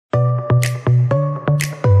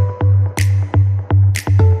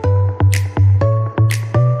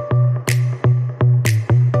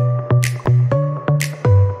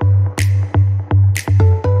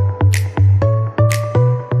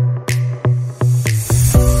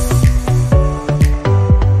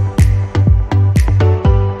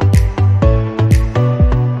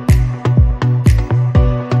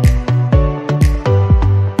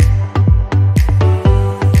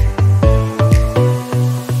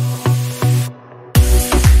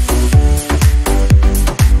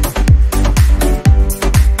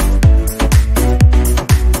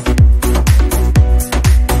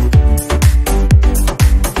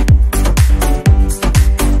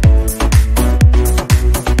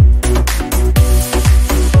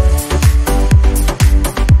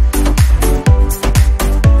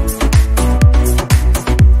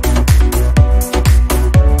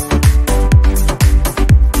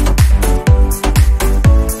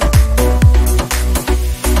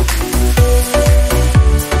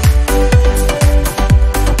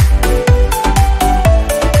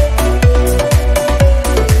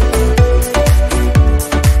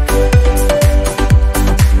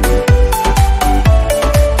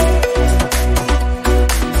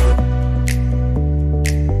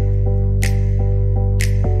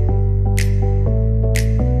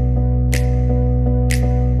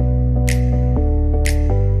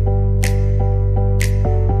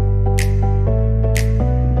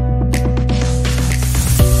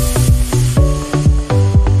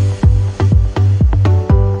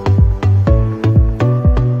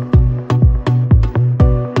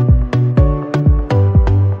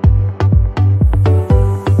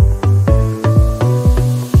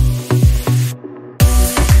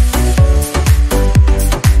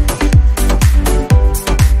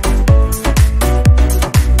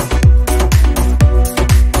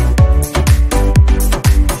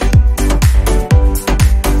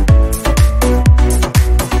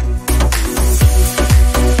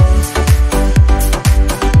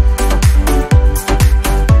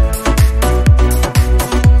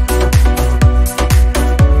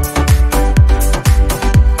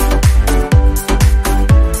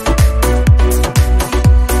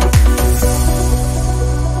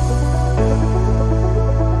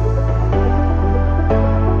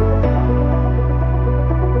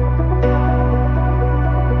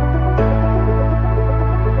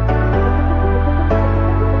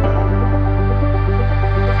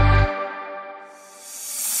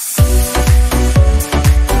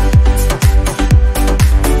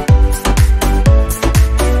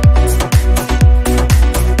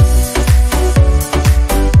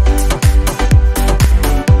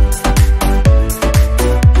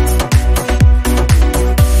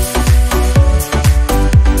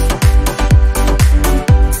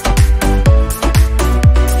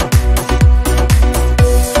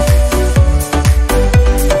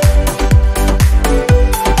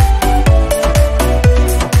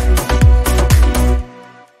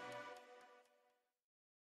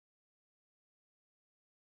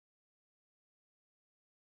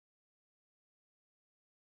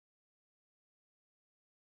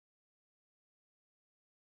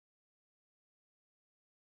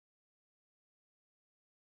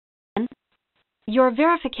Your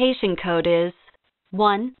verification code is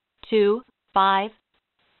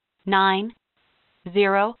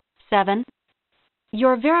 125907.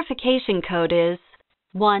 Your verification code is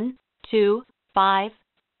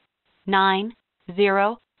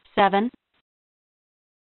 125907.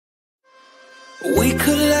 We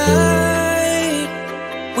collide,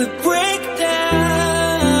 we break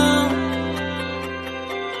down,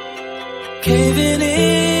 caving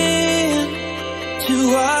in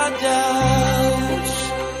to our doubts.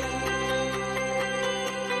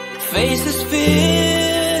 Faces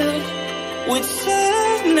filled with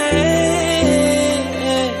sadness.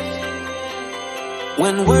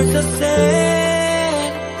 When words are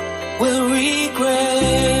said, we'll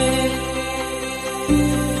regret.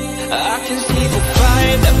 I can see the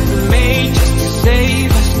fire that we made just to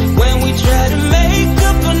save us. When we try to make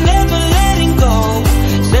up for never letting go,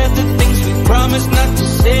 said the things we promised not to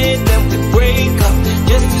say, then we break up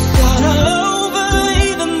just to start all over,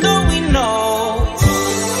 even though we know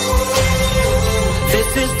this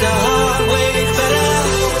is the hard way better.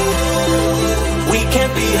 We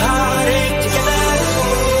can't be heartache together.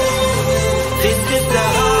 This is the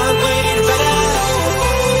hard way better.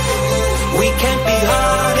 We can't be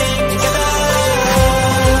heartache together.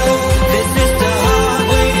 This is the hard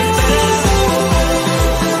way better.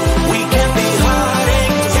 We can't be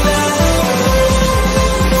heartache together.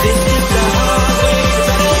 This is the hard way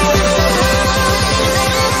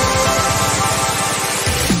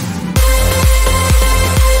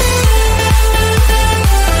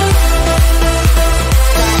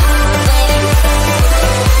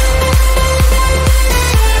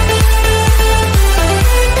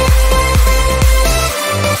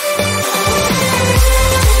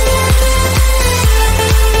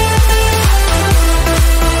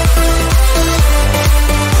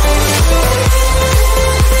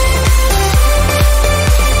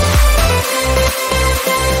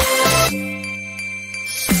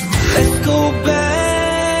Let's go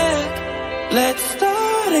back, let's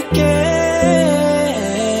start again,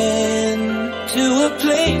 to a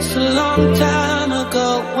place a long time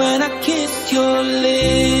ago when I kissed your lips.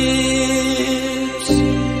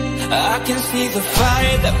 I can see the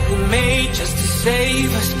fire that we made just to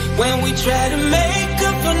save us. When we try to make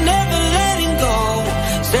up for never letting go,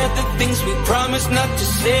 said the things we promised not to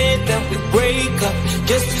say, then we break up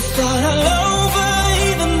just to start all over,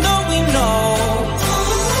 even though we know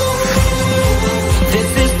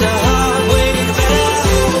this is the hard way better.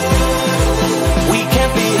 We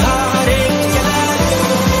can't be heartache together.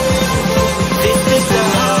 This is the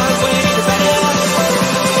hard way better.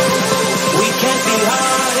 We can't be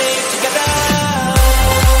heartache together.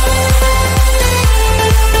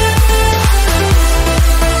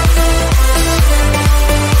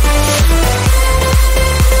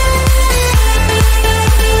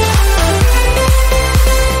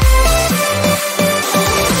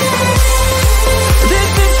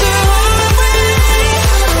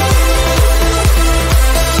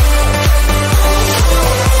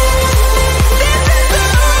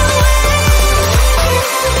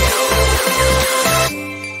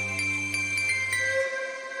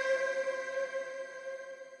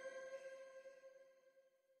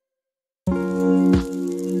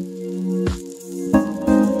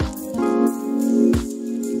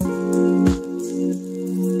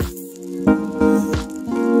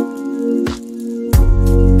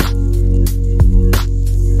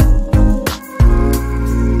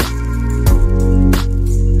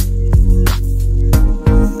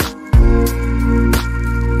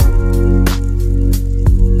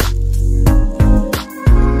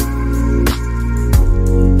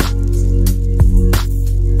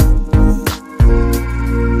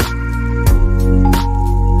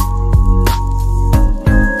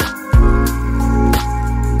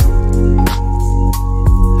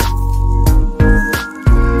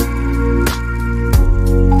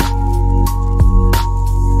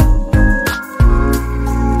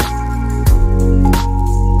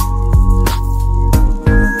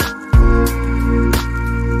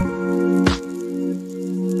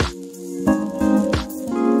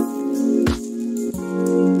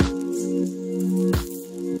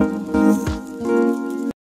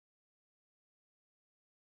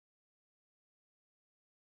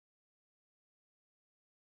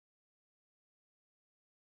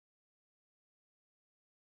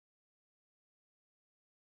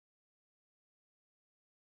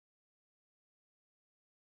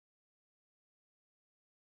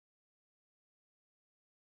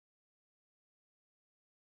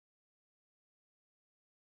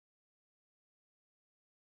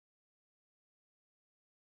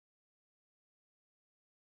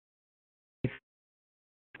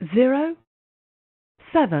 Zero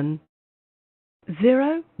 7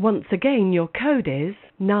 0. Once again, your code is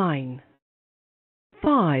 9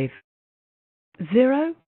 5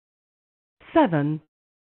 0 7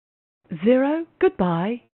 0.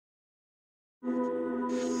 Goodbye.